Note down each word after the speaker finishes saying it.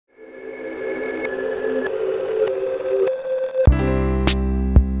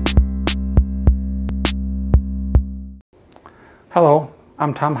Hello,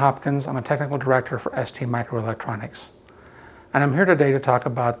 I'm Tom Hopkins. I'm a Technical Director for STMicroelectronics. And I'm here today to talk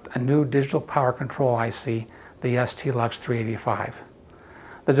about a new digital power control IC, the STLux385.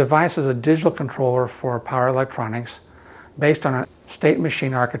 The device is a digital controller for power electronics based on a state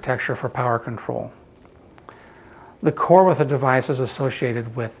machine architecture for power control. The core with the device is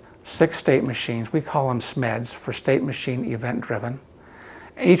associated with 6 state machines. We call them SMEDs, for state machine event driven.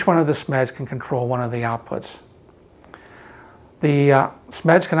 Each one of the SMEDs can control one of the outputs. The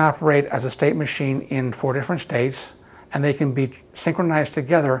SMEDs can operate as a state machine in 4 different states, and they can be synchronized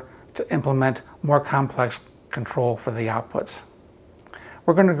together to implement more complex control for the outputs.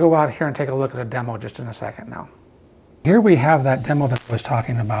 We're going to go out here and take a look at a demo just in a second now. Here we have that demo that I was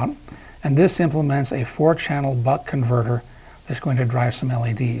talking about, and this implements a 4-channel buck converter that's going to drive some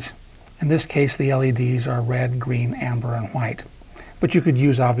LEDs. In this case, the LEDs are red, green, amber, and white. But you could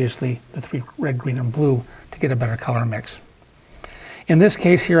use, obviously, the 3 red, green, and blue to get a better color mix. In this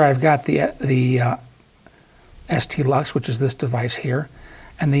case here, I've got the STLux, which is this device here,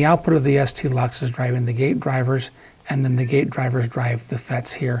 and the output of the STLux is driving the gate drivers, and then the gate drivers drive the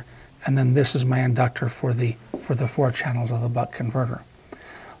FETs here, and then this is my inductor for the 4 channels of the buck converter.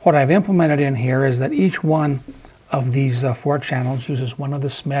 What I've implemented in here is that each one of these 4 channels uses one of the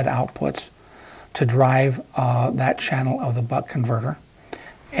SMED outputs to drive that channel of the buck converter.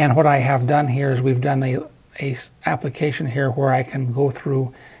 And what I have done here is we've done a application here where I can go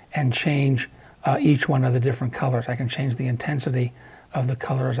through and change each one of the different colors. I can change the intensity of the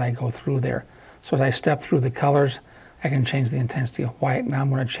color as I go through there. So as I step through the colors, I can change the intensity of white. Now I'm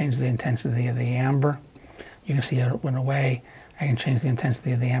going to change the intensity of the amber. You can see it went away. I can change the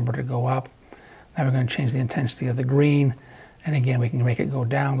intensity of the amber to go up. Now we're going to change the intensity of the green. And again, we can make it go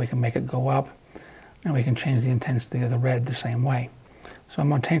down, we can make it go up, and we can change the intensity of the red the same way. So I'm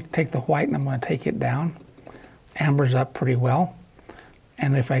going to take the white and I'm going to take it down. Amber's up pretty well.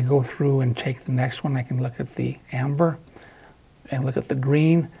 And if I go through and take the next one, I can look at the amber and look at the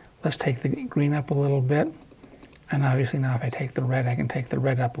green. Let's take the green up a little bit. And obviously now if I take the red, I can take the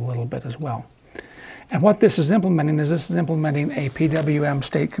red up a little bit as well. And what this is implementing is this is implementing a PWM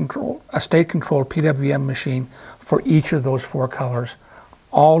state-controlled PWM machine for each of those 4 colors,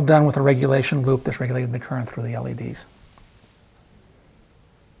 all done with a regulation loop that's regulating the current through the LEDs.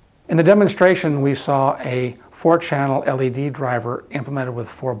 In the demonstration, we saw a 4-channel LED driver implemented with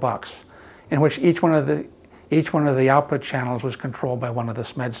 4 bucks, in which each one of the output channels was controlled by one of the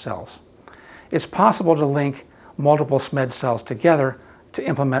SMED cells. It's possible to link multiple SMED cells together to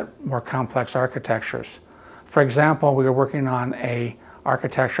implement more complex architectures. For example, we are working on an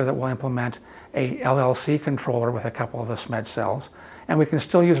architecture that will implement a LLC controller with a couple of the SMED cells, and we can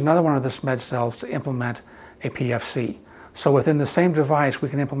still use another one of the SMED cells to implement a PFC. So within the same device, we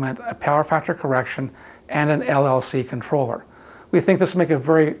can implement a power factor correction and an LLC controller. We think this will make a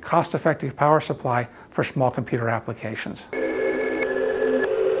very cost-effective power supply for small computer applications.